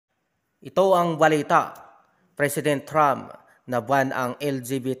Ito ang balita, President Trump na ban ang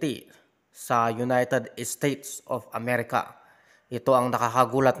LGBT sa United States of America. Ito ang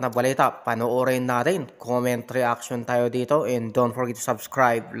nakakagulat na balita. Panoorin natin. Comment, reaction tayo dito, and don't forget to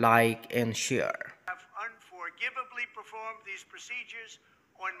subscribe, like, and share. Have unforgivably performed these procedures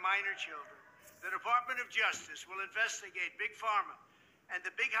on minor children. The Department of Justice will investigate Big Pharma and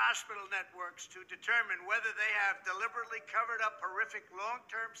the big hospital networks to determine whether they have deliberately covered up horrific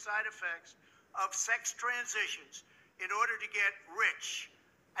long-term side effects of sex transitions in order to get rich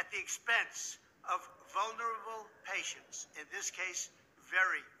at the expense of vulnerable patients, in this case,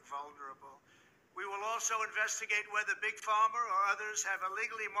 very vulnerable. We will also investigate whether Big Pharma or others have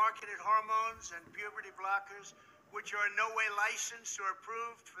illegally marketed hormones and puberty blockers which are in no way licensed or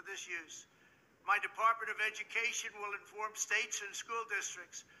approved for this use. My Department of Education will inform states and school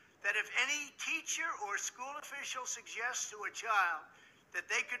districts that if any teacher or school official suggests to a child that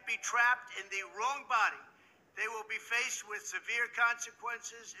they could be trapped in the wrong body, they will be faced with severe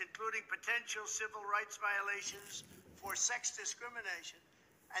consequences, including potential civil rights violations for sex discrimination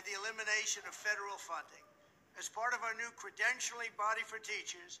and the elimination of federal funding. As part of our new credentialing body for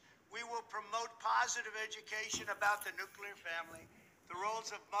teachers, we will promote positive education about the nuclear family, the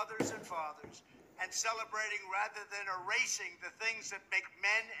roles of mothers and fathers, and celebrating rather than erasing the things that make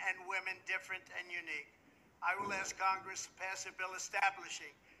men and women different and unique. I will ask Congress to pass a bill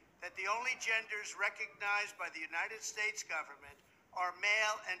establishing that the only genders recognized by the United States government are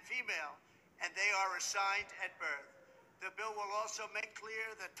male and female, and they are assigned at birth. The bill will also make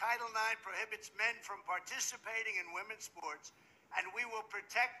clear that Title IX prohibits men from participating in women's sports, and we will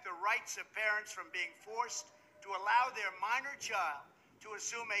protect the rights of parents from being forced to allow their minor child to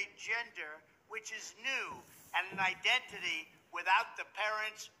assume a gender which is new and an identity without the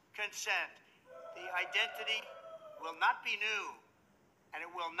parents' consent. The identity will not be new, and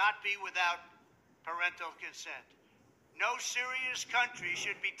it will not be without parental consent. No serious country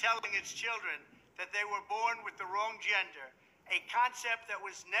should be telling its children that they were born with the wrong gender, a concept that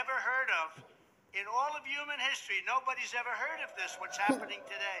was never heard of in all of human history. Nobody's ever heard of this, what's happening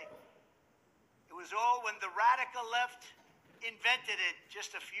today. It was all when the radical left invented it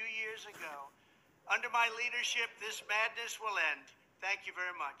just a few years ago. Under my leadership, this madness will end. Thank you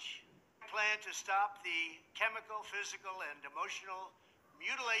very much. I plan to stop the chemical, physical, and emotional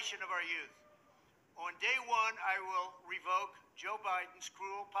mutilation of our youth. On day one, I will revoke Joe Biden's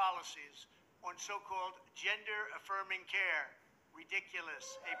cruel policies on so-called gender-affirming care.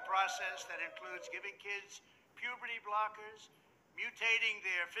 Ridiculous. A process that includes giving kids puberty blockers, mutating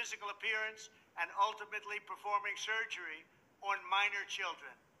their physical appearance, and ultimately performing surgery on minor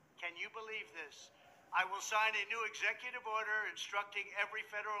children. Can you believe this? I will sign a new executive order instructing every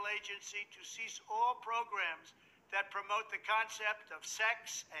federal agency to cease all programs that promote the concept of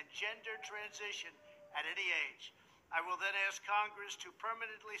sex and gender transition at any age. I will then ask Congress to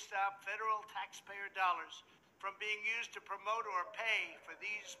permanently stop federal taxpayer dollars from being used to promote or pay for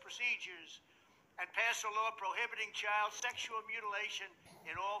these procedures and pass a law prohibiting child sexual mutilation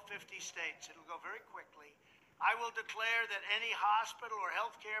in all 50 states. It'll go very quickly. I will declare that any hospital or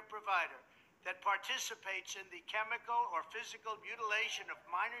healthcare provider that participates in the chemical or physical mutilation of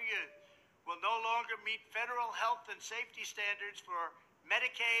minor youth will no longer meet federal health and safety standards for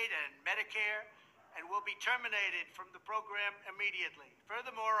Medicaid and Medicare and will be terminated from the program immediately.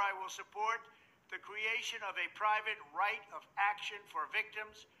 Furthermore, I will support the creation of a private right of action for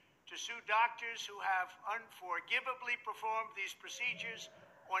victims to sue doctors who have unforgivably performed these procedures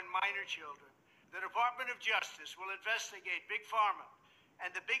on minor children. The Department of Justice will investigate Big Pharma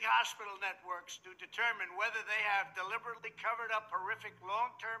and the big hospital networks to determine whether they have deliberately covered up horrific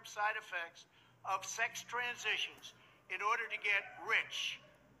long-term side effects of sex transitions in order to get rich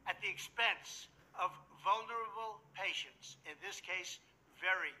at the expense of vulnerable patients, in this case,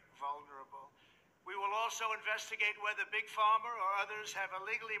 very vulnerable. We will also investigate whether Big Pharma or others have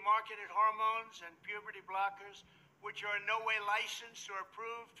illegally marketed hormones and puberty blockers which are in no way licensed or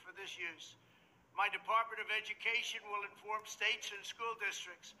approved for this use. My Department of Education will inform states and school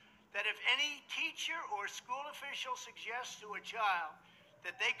districts that if any teacher or school official suggests to a child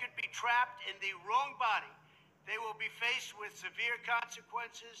that they could be trapped in the wrong body, they will be faced with severe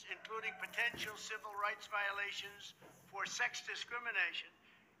consequences, including potential civil rights violations for sex discrimination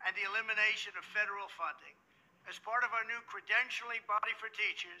and the elimination of federal funding. As part of our new credentialing body for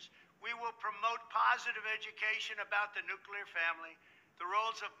teachers, we will promote positive education about the nuclear family, the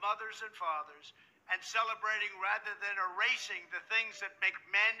roles of mothers and fathers, and celebrating rather than erasing the things that make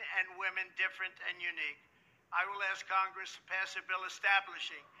men and women different and unique. I will ask Congress to pass a bill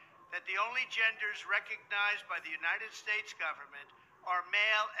establishing that the only genders recognized by the United States government are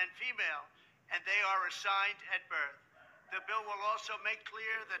male and female, and they are assigned at birth. The bill will also make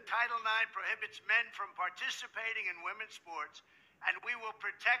clear that Title IX prohibits men from participating in women's sports, and we will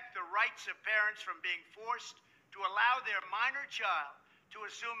protect the rights of parents from being forced to allow their minor child to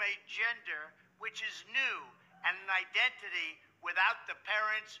assume a gender which is new and an identity without the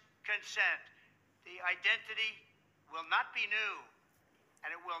parents' consent. The identity will not be new,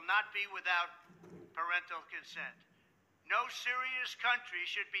 and it will not be without parental consent. No serious country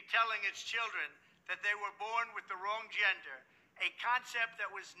should be telling its children that they were born with the wrong gender, a concept that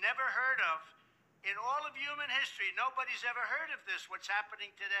was never heard of in all of human history. Nobody's ever heard of this, what's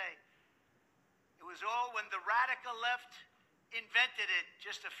happening today. It was all when the radical left invented it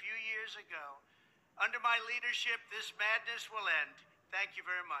just a few years ago. Under my leadership, this madness will end. Thank you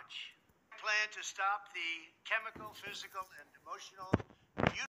very much. I plan to stop the chemical, physical, and emotional